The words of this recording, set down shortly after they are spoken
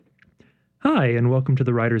Hi, and welcome to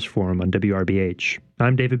the Writers Forum on WRBH.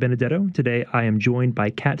 I'm David Benedetto. Today, I am joined by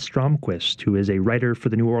Kat Stromquist, who is a writer for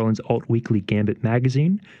the New Orleans alt weekly Gambit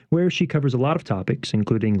magazine, where she covers a lot of topics,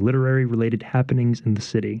 including literary-related happenings in the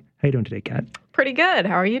city. How you doing today, Kat? Pretty good.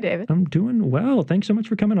 How are you, David? I'm doing well. Thanks so much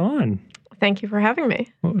for coming on. Thank you for having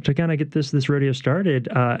me. Well, to kind of get this rodeo started,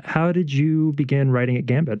 how did you begin writing at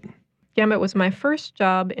Gambit? Gambit was my first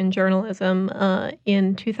job in journalism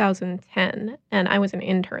in 2010, and I was an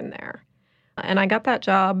intern there. And I got that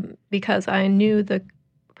job because I knew the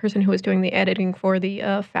person who was doing the editing for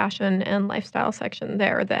the fashion and lifestyle section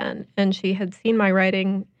there then. And she had seen my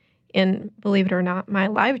writing in, believe it or not, my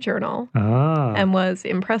live journal and was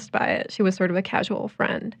impressed by it. She was sort of a casual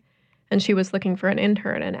friend. And she was looking for an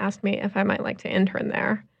intern and asked me if I might like to intern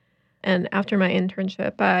there. And after my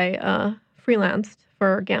internship, I freelanced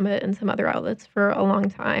for Gambit and some other outlets for a long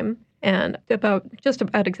time. And just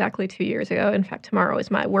about exactly 2 years ago, in fact, tomorrow is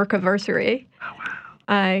my work-iversary. Oh, wow.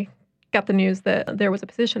 I got the news that there was a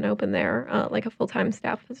position open there, like a full-time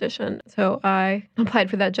staff position. So I applied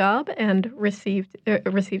for that job and received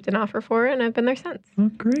an offer for it, and I've been there since. Oh,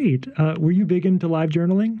 great. Were you big into live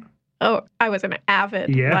journaling? Oh, I was an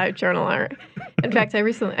avid live journaler. In fact, I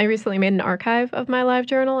recently made an archive of my live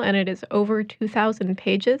journal, and it is over 2,000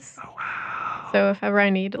 pages. Oh, wow. So if ever I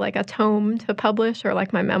need like a tome to publish or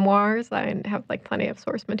like my memoirs, I have like plenty of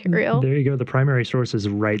source material. There you go. The primary source is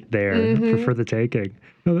right there for the taking.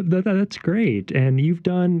 No, that's great. And you've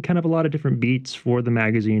done kind of a lot of different beats for the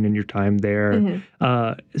magazine in your time there.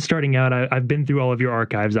 Starting out, I've been through all of your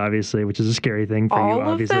archives, obviously, which is a scary thing for you,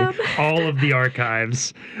 obviously. All of the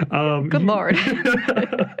archives. Good Lord.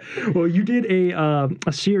 Well, you did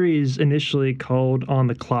a series initially called On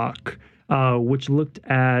the Clock, which looked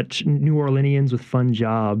at New Orleanians with fun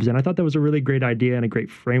jobs. And I thought that was a really great idea and a great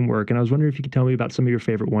framework. And I was wondering if you could tell me about some of your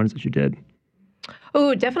favorite ones that you did.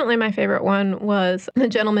 Oh, definitely my favorite one was the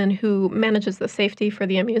gentleman who manages the safety for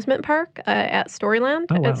the amusement park at Storyland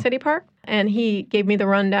at City Park. And he gave me the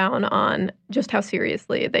rundown on just how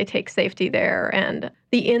seriously they take safety there and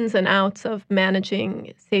the ins and outs of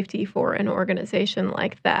managing safety for an organization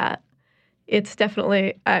like that. It's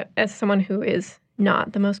definitely, as someone who is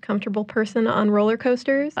not the most comfortable person on roller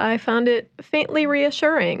coasters, I found it faintly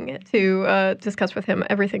reassuring to discuss with him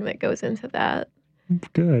everything that goes into that.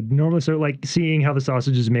 Good. Normally, so like seeing how the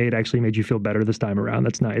sausage is made actually made you feel better this time around.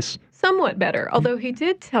 That's nice. Somewhat better. Although he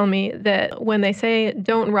did tell me that when they say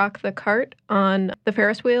don't rock the cart on the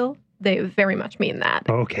Ferris wheel, they very much mean that.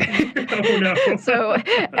 Okay. Oh, no. So,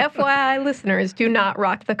 FYI, listeners, do not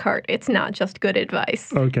rock the cart. It's not just good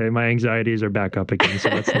advice. Okay, my anxieties are back up again, so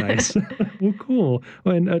that's nice. Well, cool.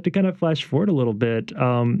 Well, and to kind of flash forward a little bit,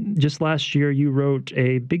 just last year you wrote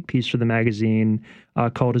a big piece for the magazine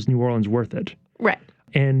called Is New Orleans Worth It? Right.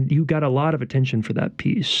 And you got a lot of attention for that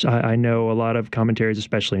piece. I know a lot of commentaries,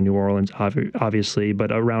 especially in New Orleans, obviously,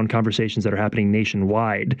 but around conversations that are happening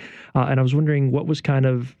nationwide. And I was wondering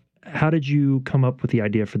how did you come up with the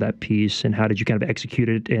idea for that piece, and how did you kind of execute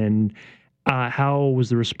it, and how was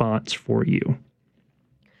the response for you?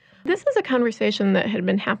 This is a conversation that had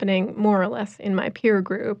been happening more or less in my peer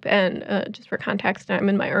group. And just for context, I'm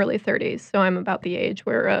in my early 30s, so I'm about the age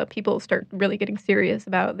where people start really getting serious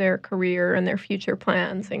about their career and their future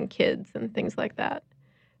plans and kids and things like that.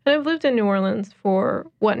 And I've lived in New Orleans for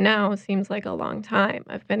what now seems like a long time.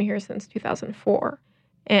 I've been here since 2004.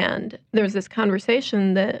 And there was this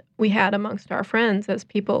conversation that we had amongst our friends as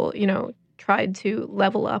people, tried to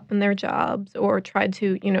level up in their jobs or tried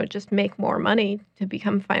to, just make more money to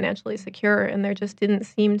become financially secure. And there just didn't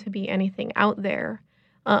seem to be anything out there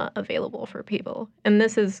available for people. And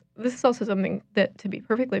this is also something that, to be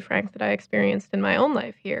perfectly frank, that I experienced in my own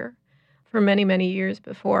life here. For many, many years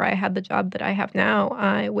before I had the job that I have now,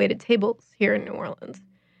 I waited tables here in New Orleans,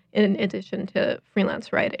 in addition to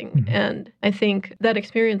freelance writing. And I think that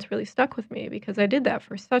experience really stuck with me because I did that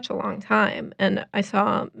for such a long time. And I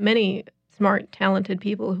saw many smart, talented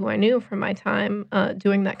people who I knew from my time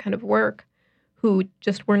doing that kind of work who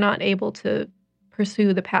just were not able to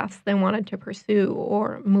pursue the paths they wanted to pursue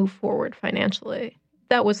or move forward financially.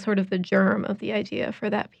 That was sort of the germ of the idea for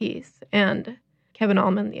that piece. And Kevin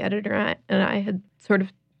Allman, the editor, and I had sort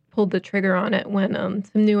of pulled the trigger on it when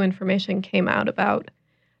some new information came out about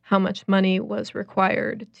how much money was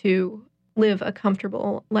required to live a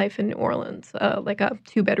comfortable life in New Orleans, like a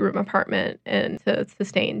 2-bedroom apartment and to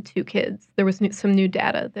sustain 2 kids. There was some new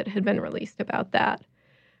data that had been released about that.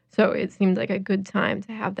 So it seemed like a good time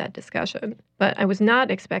to have that discussion. But I was not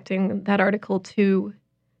expecting that article to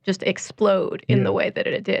just explode in the way that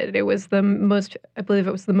it did. It was I believe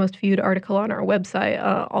it was the most viewed article on our website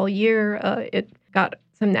all year. It got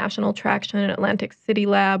some national traction. Atlantic City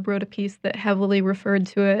Lab wrote a piece that heavily referred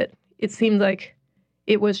to it. It seemed like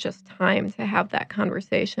it was just time to have that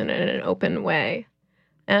conversation in an open way.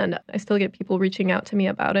 And I still get people reaching out to me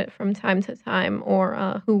about it from time to time,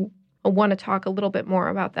 or who want to talk a little bit more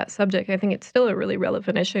about that subject. I think it's still a really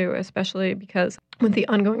relevant issue, especially because with the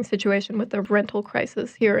ongoing situation with the rental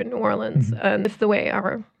crisis here in New Orleans, and it's the way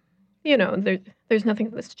our, there's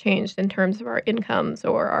nothing that's changed in terms of our incomes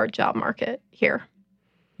or our job market here.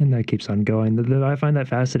 And that keeps on going. I find that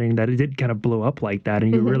fascinating that it did kind of blow up like that,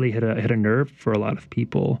 and you really hit a nerve for a lot of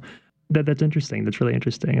people. That's interesting. That's really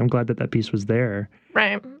interesting. I'm glad that piece was there.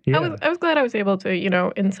 Right. Yeah. I was glad I was able to,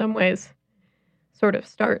 in some ways, sort of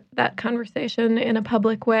start that conversation in a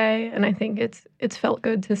public way. And I think it's felt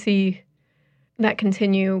good to see that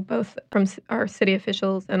continue, both from our city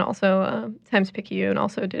officials and also Times-Picayune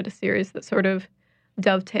also did a series that sort of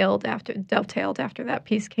dovetailed after that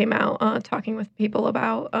piece came out, talking with people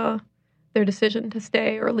about their decision to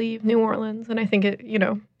stay or leave New Orleans. And I think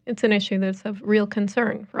it's an issue that's of real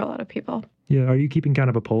concern for a lot of people. Yeah. Are you keeping kind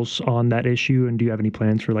of a pulse on that issue? And do you have any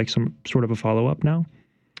plans for like some sort of a follow-up now?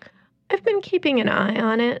 I've been keeping an eye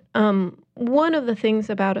on it. One of the things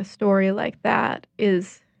about a story like that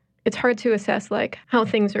is it's hard to assess like how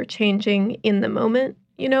things are changing in the moment.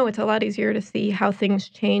 It's a lot easier to see how things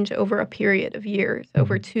change over a period of years,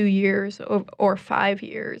 over 2 years or 5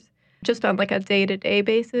 years. Just on like a day-to-day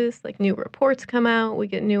basis, like new reports come out, we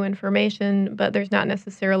get new information, but there's not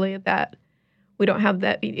necessarily that, we don't have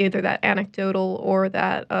that either that anecdotal or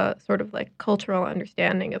that sort of like cultural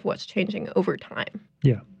understanding of what's changing over time.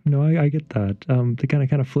 Yeah, no, I get that. To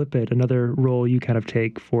kind of flip it, another role you kind of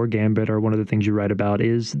take for Gambit, or one of the things you write about,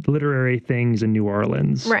 is literary things in New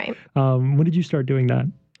Orleans. Right. When did you start doing that?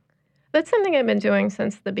 That's something I've been doing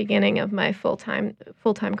since the beginning of my full-time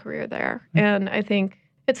career there. And I think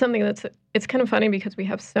it's something it's kind of funny because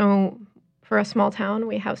for a small town,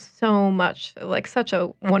 we have so much, like such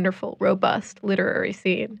a wonderful, robust literary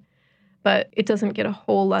scene. But it doesn't get a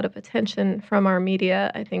whole lot of attention from our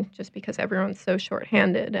media, I think, just because everyone's so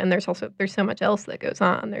shorthanded. And there's so much else that goes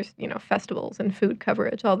on. There's, festivals and food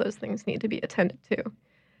coverage. All those things need to be attended to.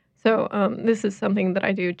 So this is something that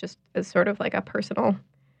I do just as sort of like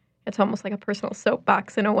it's almost like a personal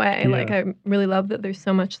soapbox in a way. Yeah. Like, I really love that there's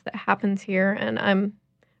so much that happens here, and I'm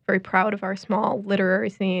very proud of our small literary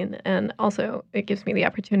scene. And also, it gives me the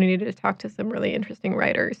opportunity to talk to some really interesting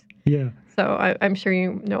writers. Yeah. So I'm sure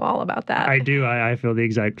you know all about that. I do. I feel the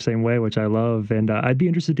exact same way, which I love. And I'd be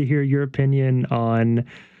interested to hear your opinion on,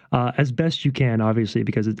 as best you can, obviously,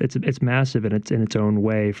 because it's massive in its own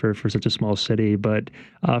way for such a small city. But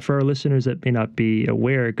for our listeners that may not be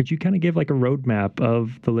aware, could you kind of give like a roadmap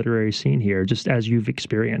of the literary scene here, just as you've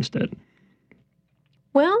experienced it?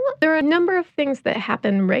 Well, there are a number of things that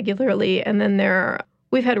happen regularly, and then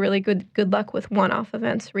we've had really good luck with one-off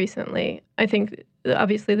events recently. I think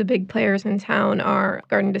obviously the big players in town are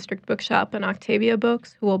Garden District Bookshop and Octavia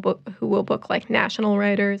Books, who will book like national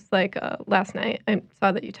writers. Like last night, I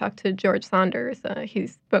saw that you talked to George Saunders. He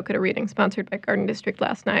spoke at a reading sponsored by Garden District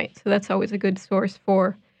last night, so that's always a good source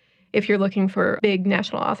for if you're looking for big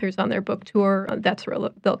national authors on their book tour. That's where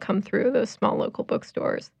they'll come through, those small local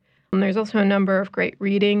bookstores. There's also a number of great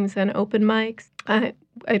readings and open mics. I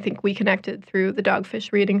think we connected through the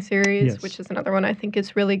Dogfish reading series, yes, which is another one I think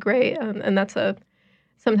is really great. And that's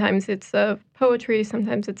sometimes it's poetry,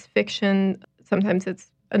 sometimes it's fiction, sometimes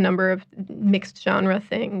it's a number of mixed genre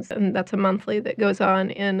things. And that's a monthly that goes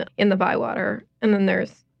on in the Bywater. And then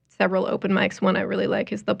there's several open mics. One I really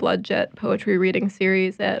like is the Blood Jet poetry reading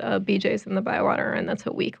series at BJ's in the Bywater, and that's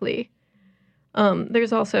a weekly.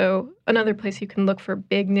 There's also another place you can look for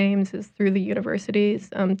big names is through the universities.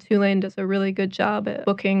 Tulane does a really good job at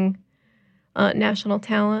booking national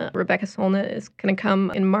talent. Rebecca Solnit is going to come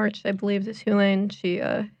in March, I believe, to Tulane.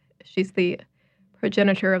 She's the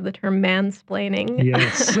progenitor of the term mansplaining.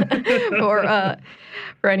 Yes.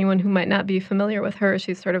 For anyone who might not be familiar with her,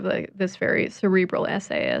 she's sort of like this very cerebral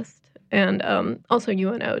essayist. And also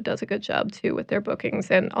UNO does a good job, too, with their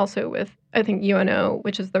bookings. And also with, I think, UNO,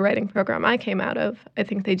 which is the writing program I came out of, I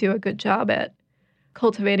think they do a good job at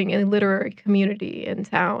cultivating a literary community in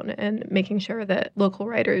town and making sure that local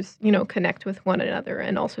writers, connect with one another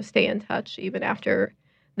and also stay in touch even after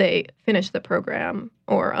they finish the program,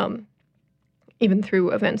 or even through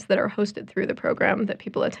events that are hosted through the program that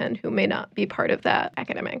people attend who may not be part of that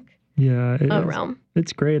academic realm.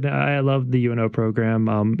 It's great. I love the UNO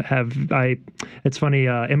program. It's funny,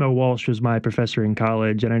 Emma Walsh was my professor in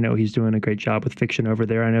college, and I know he's doing a great job with fiction over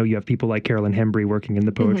there. I know you have people like Carolyn Hembry working in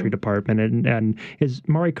the poetry department. And is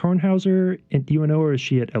Mari Kornhauser at UNO, or is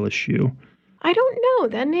she at LSU? I don't know.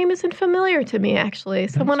 That name isn't familiar to me, actually.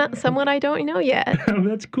 Someone I don't know yet.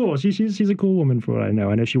 That's cool. She's a cool woman for what I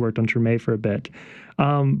know. I know she worked on Treme for a bit.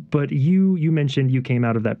 But you mentioned you came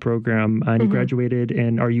out of that program and you graduated,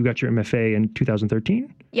 and you got your MFA in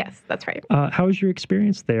 2013? Yes, that's right. How was your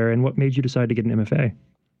experience there, and what made you decide to get an MFA?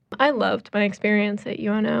 I loved my experience at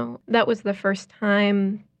UNO. That was the first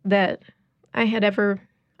time that I had ever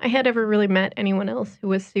really met anyone else who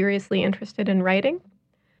was seriously interested in writing.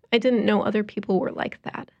 I didn't know other people were like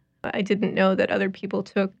that. I didn't know that other people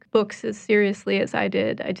took books as seriously as I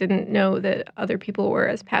did. I didn't know that other people were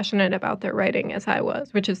as passionate about their writing as I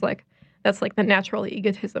was, which is that's like the natural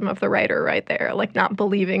egotism of the writer right there, like not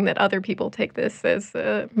believing that other people take this as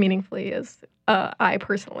meaningfully as I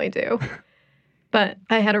personally do. But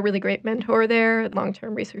I had a really great mentor there,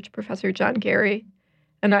 long-term research professor John Gary,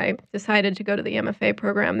 and I decided to go to the MFA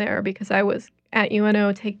program there because I was at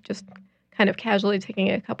UNO just kind of casually taking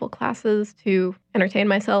a couple classes to entertain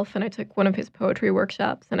myself, and I took one of his poetry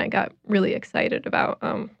workshops, and I got really excited about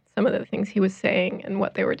some of the things he was saying and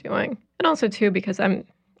what they were doing. And also, too, because I'm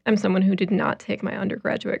someone who did not take my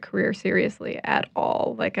undergraduate career seriously at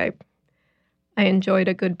all. Like, I enjoyed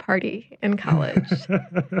a good party in college.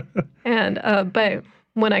 And but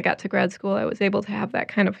when I got to grad school, I was able to have that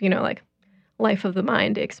kind of, like, life of the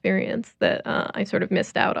mind experience that I sort of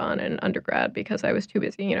missed out on in undergrad because I was too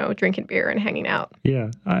busy, drinking beer and hanging out.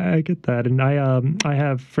 Yeah, I get that. And I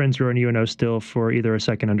have friends who are in UNO still for either a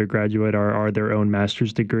second undergraduate or their own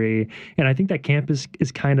master's degree. And I think that campus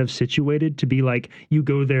is kind of situated to be like, you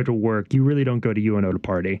go there to work. You really don't go to UNO to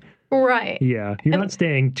party. Right. Yeah. You're not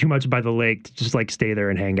staying too much by the lake to just like stay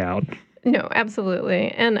there and hang out. No, absolutely.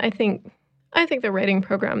 And I think the writing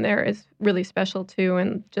program there is really special too,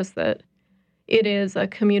 and just that it is a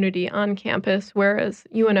community on campus, whereas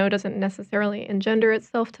UNO doesn't necessarily engender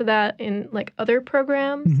itself to that in like other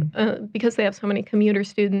programs because they have so many commuter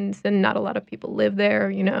students and not a lot of people live there,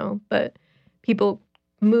 but people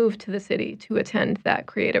move to the city to attend that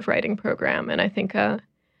creative writing program. And I think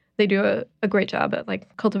they do a great job at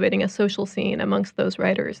like cultivating a social scene amongst those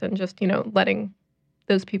writers and just, letting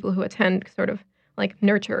those people who attend sort of like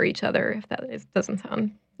nurture each other, if that doesn't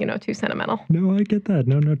sound too sentimental. No, I get that.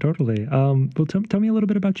 No, totally. Well, tell me a little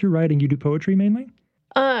bit about your writing. You do poetry mainly?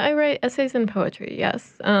 I write essays in poetry,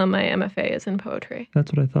 yes. My MFA is in poetry.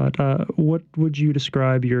 That's what I thought. What would you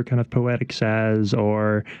describe your kind of poetics as,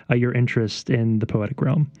 or your interest in the poetic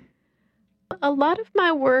realm? A lot of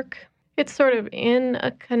my work, it's sort of in a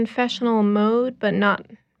confessional mode, but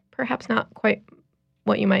perhaps not quite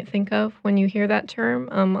what you might think of when you hear that term.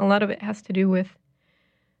 A lot of it has to do with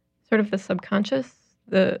sort of the subconscious,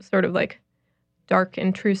 the sort of like dark,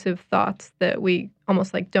 intrusive thoughts that we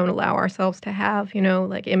almost like don't allow ourselves to have,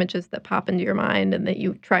 like images that pop into your mind and that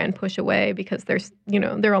you try and push away because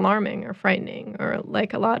they're alarming or frightening, or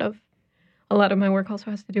like a lot of my work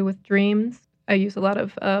also has to do with dreams. I use a lot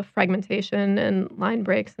of fragmentation and line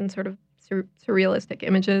breaks and sort of surrealistic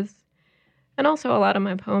images. And also a lot of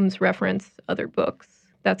my poems reference other books.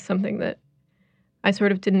 That's something that I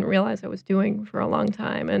sort of didn't realize I was doing for a long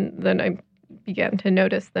time. And then I began to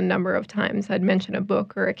notice the number of times I'd mention a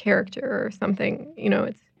book or a character or something.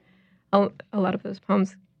 It's a lot of those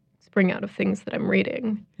poems spring out of things that I'm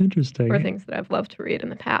reading. Interesting. Or things that I've loved to read in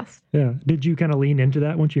the past. Yeah. Did you kind of lean into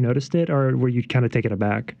that once you noticed it, or were you kind of taken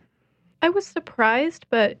aback? I was surprised,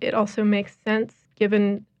 but it also makes sense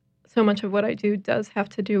given so much of what I do does have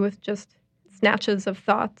to do with just snatches of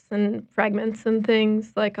thoughts and fragments and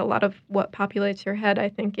things. Like a lot of what populates your head, I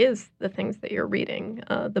think, is the things that you're reading,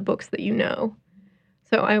 the books that you know.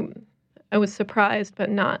 So I was surprised,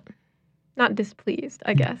 but not displeased,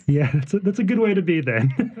 I guess. Yeah, that's a good way to be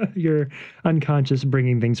then. You're unconscious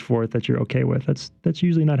bringing things forth that you're okay with. That's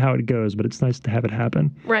usually not how it goes, but it's nice to have it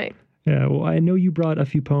happen. Right. Yeah, well, I know you brought a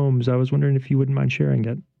few poems. I was wondering if you wouldn't mind sharing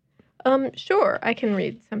it. Sure, I can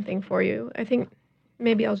read something for you. I think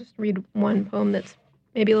maybe I'll just read one poem that's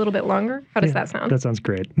maybe a little bit longer. How does that sound? That sounds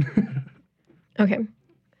great. Okay.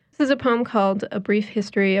 This is a poem called A Brief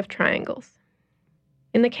History of Triangles.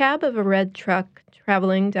 In the cab of a red truck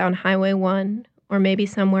traveling down Highway 1, or maybe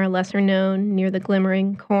somewhere lesser known near the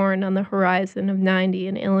glimmering corn on the horizon of 90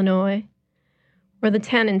 in Illinois, or the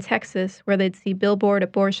 10 in Texas where they'd see billboard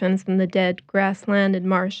abortions in the dead grasslanded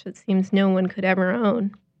marsh that seems no one could ever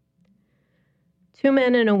own. Two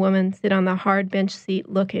men and a woman sit on the hard bench seat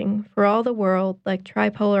looking, for all the world, like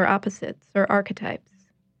tripolar opposites or archetypes.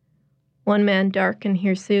 One man dark and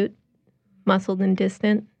hirsute, muscled and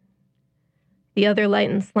distant. The other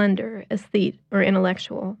light and slender, aesthete or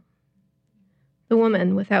intellectual. The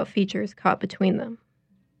woman without features caught between them.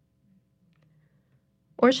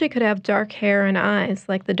 Or she could have dark hair and eyes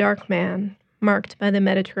like the dark man, marked by the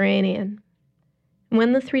Mediterranean. And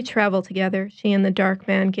when the three travel together, she and the dark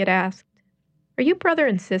man get asked, "Are you brother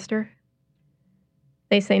and sister?"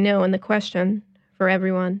 They say no, and the question, for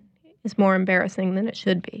everyone, is more embarrassing than it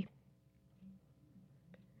should be.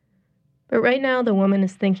 But right now, the woman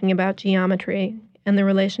is thinking about geometry and the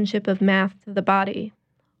relationship of math to the body,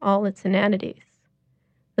 all its inanities.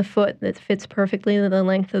 The foot that fits perfectly the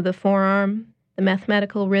length of the forearm, the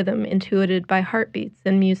mathematical rhythm intuited by heartbeats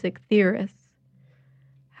and music theorists.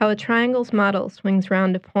 How a triangle's model swings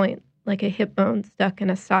round a point like a hip bone stuck in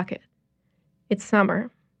a socket. It's summer.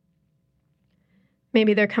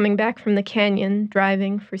 Maybe they're coming back from the canyon,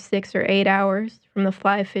 driving for 6 or 8 hours from the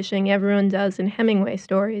fly fishing everyone does in Hemingway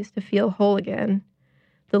stories to feel whole again,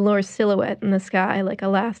 the lure's silhouette in the sky like a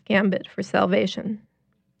last gambit for salvation.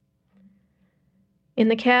 In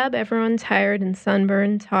the cab, everyone tired and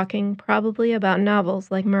sunburned, talking probably about novels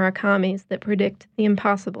like Murakami's that predict the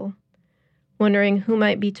impossible, wondering who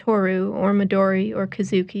might be Toru or Midori or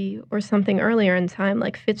Kazuki or something earlier in time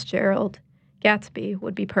like Fitzgerald. Gatsby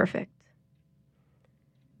would be perfect.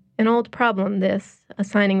 An old problem, this,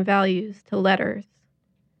 assigning values to letters.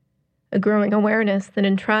 A growing awareness that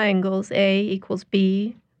in triangles A equals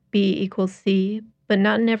B, B equals C, but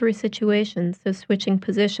not in every situation, so switching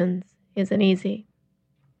positions isn't easy.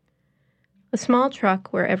 A small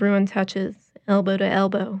truck where everyone touches, elbow to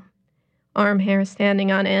elbow, arm hair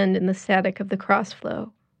standing on end in the static of the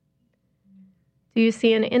crossflow. Do you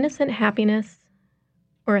see an innocent happiness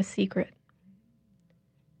or a secret?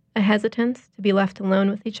 A hesitance to be left alone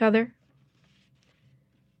with each other?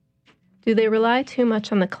 Do they rely too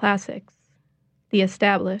much on the classics, the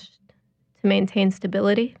established, to maintain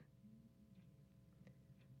stability?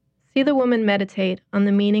 See the woman meditate on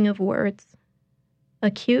the meaning of words.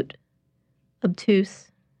 Acute,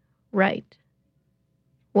 obtuse, right.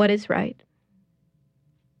 What is right?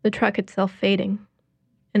 The truck itself fading,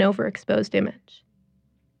 an overexposed image.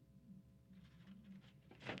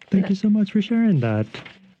 Thank you so much for sharing that.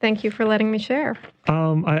 Thank you for letting me share.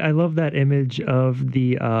 I love that image of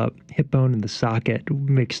the hip bone and the socket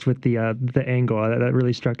mixed with the angle. That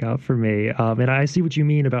really struck out for me. And I see what you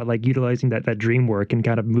mean about like utilizing that dream work and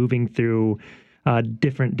kind of moving through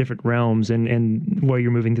different realms and where you're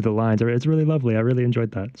moving through the lines. It's really lovely. I really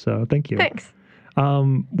enjoyed that. So thank you. Thanks.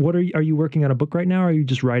 What are you working on a book right now? Or are you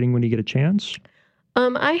just writing when you get a chance?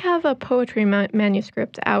 I have a poetry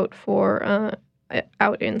manuscript out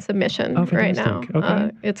in submission right now.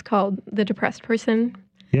 Okay. It's called The Depressed Person.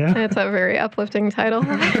 Yeah. It's a very uplifting title.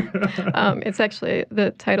 It's actually,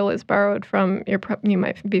 the title is borrowed from, you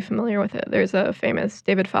might be familiar with it. There's a famous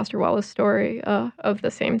David Foster Wallace story of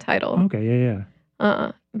the same title. Okay,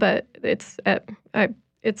 yeah. But it's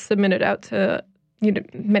submitted out to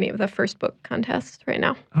many of the first book contests right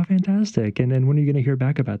now. Oh, fantastic. And then when are you going to hear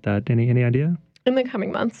back about that? Any idea? In the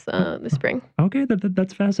coming months, this spring. Okay,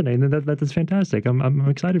 that's fascinating. That is fantastic. I'm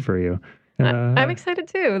excited for you. I'm excited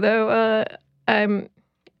too, though. I'm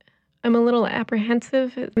a little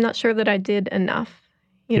apprehensive. I'm not sure that I did enough,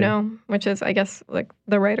 you know, which is, I guess, like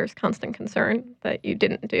the writer's constant concern that you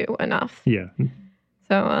didn't do enough. Yeah.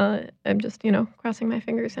 So I'm just, crossing my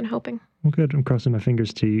fingers and hoping. Well, good. I'm crossing my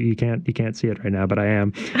fingers too. You can't see it right now, but I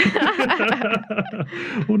am.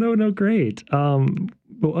 Well, no, great.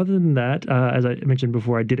 Well, other than that, as I mentioned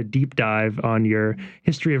before, I did a deep dive on your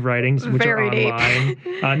history of writings, which Very are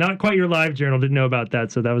online. Not quite your live journal. Didn't know about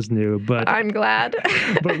that, so that was new. But I'm glad.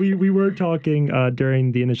 But we were talking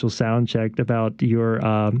during the initial sound check about your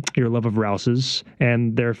love of Rouse's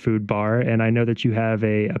and their food bar, and I know that you have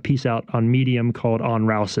a piece out on Medium called On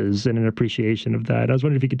Rouse's and an appreciation of that. I was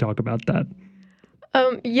wondering if you could talk about that.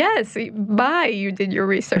 Yes, you did your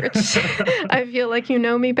research. I feel like you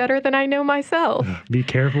know me better than I know myself. Be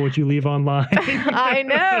careful what you leave online. I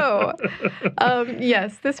know.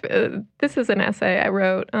 Yes, this is an essay I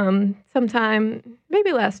wrote sometime,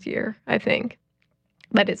 maybe last year, I think.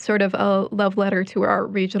 But it's sort of a love letter to our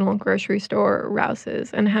regional grocery store,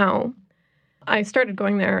 Rouse's, and how I started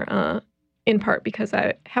going there in part because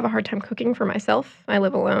I have a hard time cooking for myself. I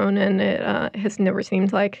live alone, and it has never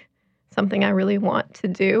seemed like something I really want to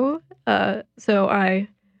do. So I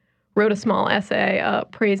wrote a small essay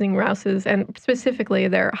praising Rouse's and specifically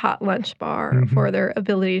their hot lunch bar for their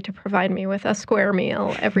ability to provide me with a square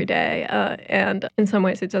meal every day. And in some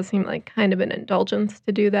ways, it does seem like kind of an indulgence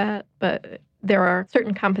to do that, but there are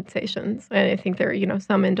certain compensations. And I think there are,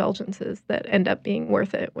 some indulgences that end up being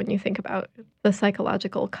worth it when you think about the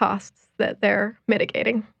psychological costs that they're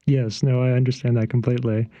mitigating. Yes, no, I understand that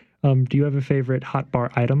completely. Do you have a favorite hot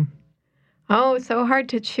bar item? Oh, it's so hard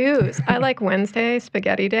to choose. I like Wednesday,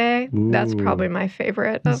 Spaghetti Day. That's Ooh, probably my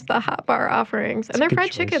favorite of the hot bar offerings. that's And a their good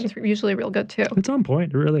fried choice. chicken's usually real good too. It's on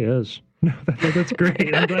point. It really is. No, that's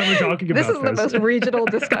great. I'm glad we're talking This about is the this. most regional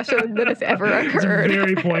discussion that has ever It's occurred.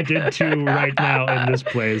 very pointed to right now in this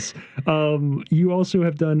place. You also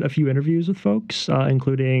have done a few interviews with folks,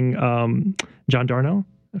 including John Darnell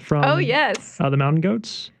Oh, from yes. the Mountain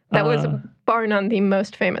Goats. That was bar none the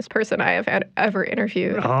most famous person I have ever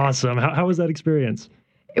interviewed. Awesome. How was that experience?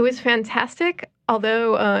 It was fantastic,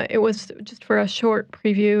 although it was just for a short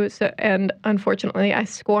preview. So, and unfortunately, I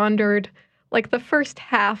squandered like the first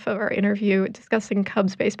half of our interview discussing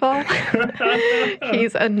Cubs baseball.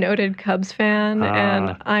 He's a noted Cubs fan,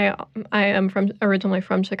 and I am originally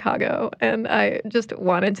from Chicago, and I just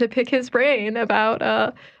wanted to pick his brain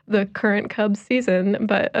about the current Cubs season.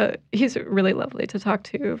 But he's really lovely to talk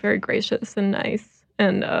to, very gracious and nice,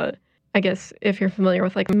 and I guess if you're familiar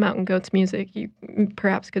with like Mountain Goats music, you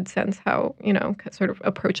perhaps could sense how, sort of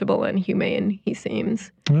approachable and humane he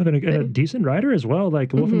seems. Well, and a decent writer as well.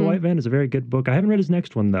 Like Wolf and the White Man is a very good book. I haven't read his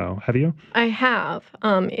next one though. Have you? I have.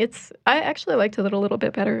 I actually liked it a little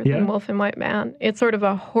bit better than Wolf and White Man. It's sort of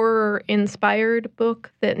a horror-inspired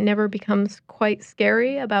book that never becomes quite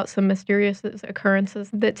scary about some mysterious occurrences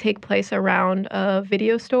that take place around a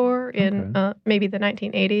video store in maybe the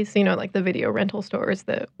 1980s. Like the video rental stores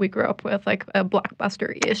that we grew up with, like a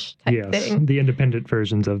Blockbuster-ish type thing. The independent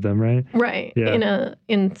versions of them, right? Right. Yeah.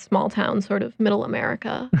 In small town, sort of middle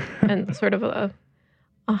America, and sort of a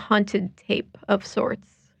haunted tape of sorts.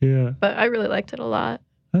 Yeah. But I really liked it a lot.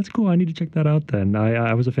 That's cool. I need to check that out then.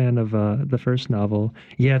 I was a fan of the first novel.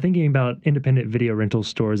 Yeah, thinking about independent video rental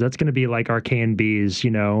stores, that's going to be like our K&B's,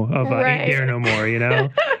 of Ain't Dare No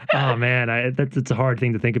More, Oh, man, it's a hard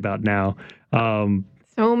thing to think about now.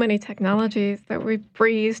 So many technologies that we've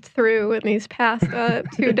breezed through in these past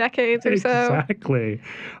 2 decades or so. Exactly.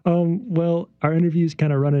 Well, our interview's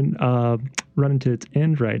kind of running to its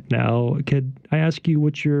end right now. Could I ask you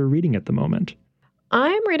what you're reading at the moment?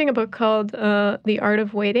 I'm reading a book called The Art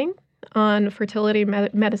of Waiting on fertility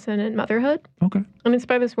medicine and motherhood. Okay. And it's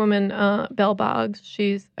by this woman, Belle Boggs.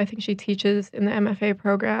 I think she teaches in the MFA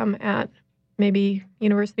program at maybe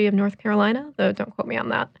University of North Carolina, though don't quote me on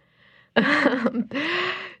that.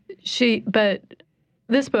 But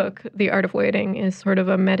this book, The Art of Waiting, is sort of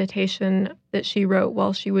a meditation that she wrote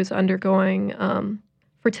while she was undergoing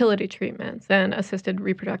fertility treatments and assisted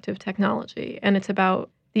reproductive technology. And it's about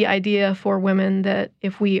the idea for women that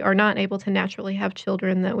if we are not able to naturally have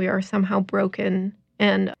children, that we are somehow broken.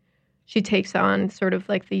 And she takes on sort of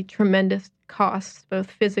like the tremendous costs,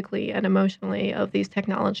 both physically and emotionally, of these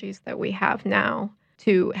technologies that we have now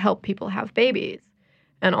to help people have babies.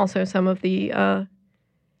 And also some of the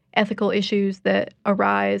ethical issues that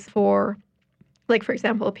arise for, like, for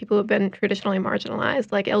example, people who have been traditionally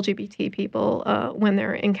marginalized, like LGBT people, when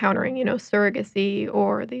they're encountering, surrogacy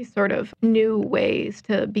or these sort of new ways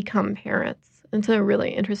to become parents. It's a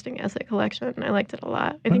really interesting essay collection. I liked it a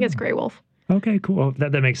lot. I think it's Grey Wolf. Okay, cool. Well,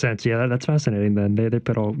 that makes sense. Yeah, that's fascinating then. They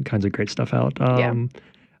put all kinds of great stuff out.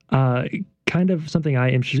 Kind of something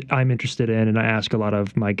I'm interested in, and I ask a lot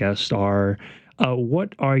of my guests are,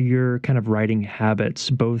 what are your kind of writing habits,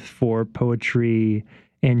 both for poetry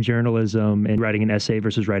and journalism, and writing an essay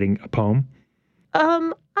versus writing a poem?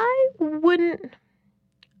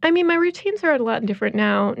 My routines are a lot different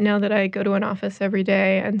now that I go to an office every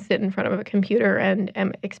day and sit in front of a computer and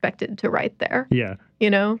am expected to write there. Yeah.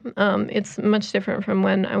 It's much different from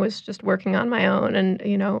when I was just working on my own and,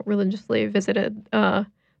 religiously visited the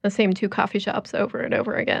same 2 coffee shops over and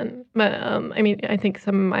over again. But, I think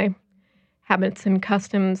some of my habits and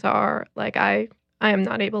customs are, like, I am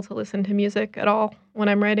not able to listen to music at all when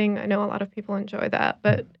I'm writing. I know a lot of people enjoy that,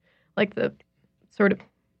 but, like, the sort of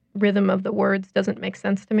rhythm of the words doesn't make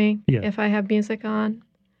sense to me if I have music on.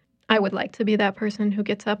 I would like to be that person who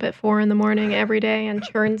gets up at 4 a.m. every day and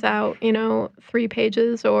churns out, 3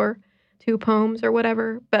 pages or 2 poems or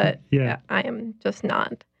whatever. But I am just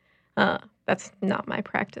not. That's not my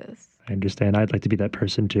practice. I understand. I'd like to be that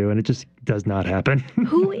person too, and it just does not happen.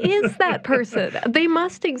 Who is that person? They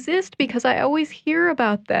must exist because I always hear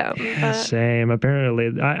about them. Same.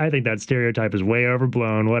 Apparently, I think that stereotype is way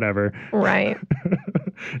overblown. Whatever. Right.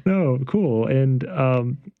 No, cool. And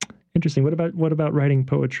interesting. What about writing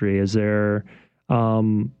poetry? Is there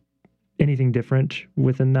anything different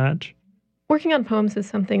within that? Working on poems is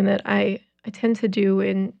something that I tend to do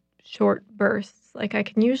in short bursts. Like, I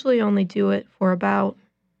can usually only do it for about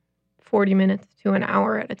 40 minutes to an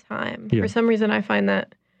hour at a time. Yeah. For some reason, I find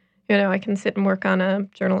that, I can sit and work on a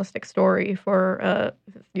journalistic story for,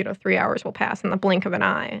 3 hours will pass in the blink of an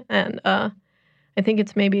eye. And I think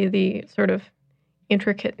it's maybe the sort of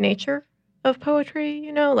intricate nature of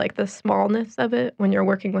poetry, like the smallness of it when you're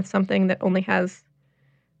working with something that only has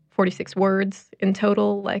 46 words in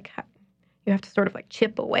total, like you have to sort of like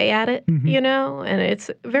chip away at it, Hmm. and it's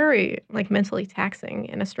very like mentally taxing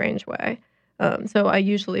in a strange way. So I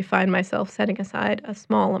usually find myself setting aside a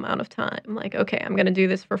small amount of time, like, okay, I'm going to do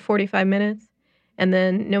this for 45 minutes. And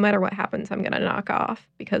then no matter what happens, I'm going to knock off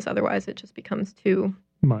because otherwise it just becomes too,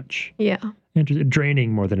 Much. yeah.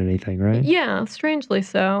 Draining more than anything, right? Yeah, strangely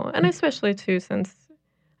so. And especially too, since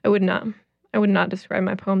I would not I would not describe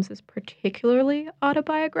my poems as particularly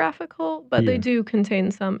autobiographical, but they Yeah. do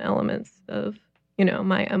contain some elements of,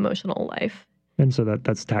 my emotional life. And so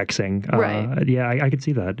that's taxing. Right. Yeah, I could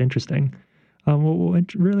see that. Interesting.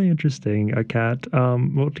 Really interesting, Kat.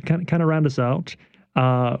 Well, to kind of round us out,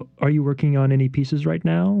 are you working on any pieces right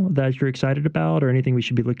now that you're excited about, or anything we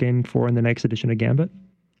should be looking for in the next edition of Gambit?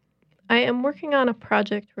 I am working on a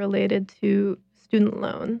project related to student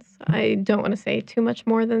loans. I don't want to say too much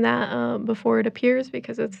more than that before it appears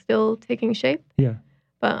because it's still taking shape. Yeah.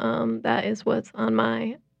 But that is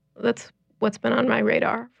that's what's been on my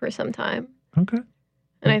radar for some time. Okay.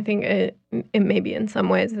 And I think it maybe in some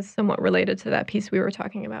ways is somewhat related to that piece we were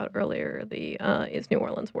talking about earlier, the Is New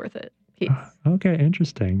Orleans Worth It piece. Okay.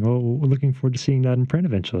 Interesting. Well, we're looking forward to seeing that in print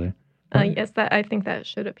eventually. Right. Yes, I think that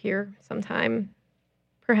should appear sometime,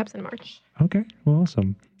 perhaps in March. Okay. Well,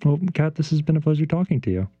 awesome. Well, Kat, this has been a pleasure talking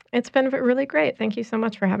to you. It's been really great. Thank you so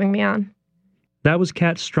much for having me on. That was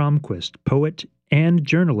Kat Stromquist, poet and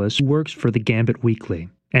journalist who works for the Gambit Weekly.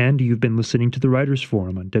 And you've been listening to the Writers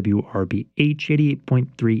Forum on WRBH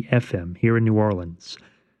 88.3 FM here in New Orleans.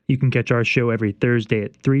 You can catch our show every Thursday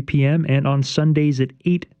at 3 p.m. and on Sundays at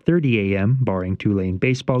 8:30 a.m., barring Tulane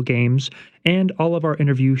baseball games. And all of our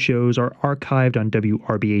interview shows are archived on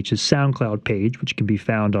WRBH's SoundCloud page, which can be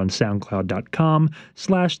found on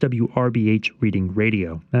soundcloud.com/WRBH Reading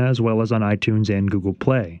Radio, as well as on iTunes and Google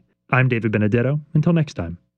Play. I'm David Benedetto. Until next time.